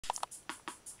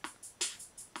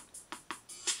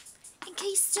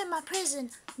Released in my prison,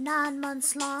 9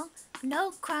 months long.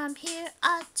 No crime here,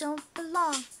 I don't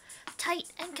belong.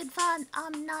 Tight and confined,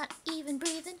 I'm not even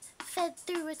breathing. Fed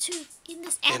through a tube in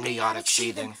this amniotic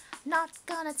sheathing. Not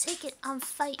gonna take it, I'm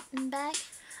fighting back.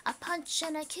 A punch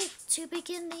and a kick to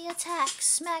begin the attack.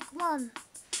 Smack 1,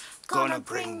 Gonna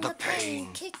bring the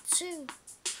pain. Kick 2,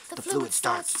 The fluid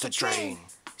starts to drain.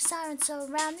 Sirens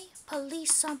around me,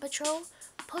 police on patrol.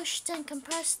 Pushed and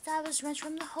compressed, I was wrenched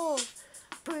from the hole.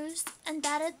 Bruised and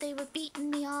battered, they were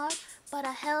beating me hard, but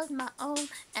I held my own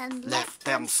and Left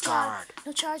them scarred.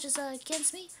 No charges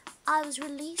against me, I was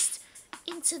released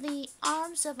into the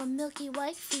arms of a milky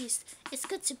white feast. It's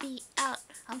good to be out,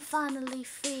 I'm finally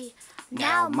free.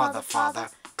 Now, Mother, Father,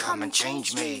 come and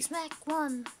change me. Smack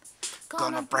 1,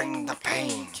 Gonna bring the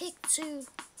pain. Kick 2,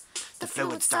 The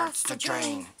fluid starts to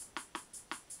drain.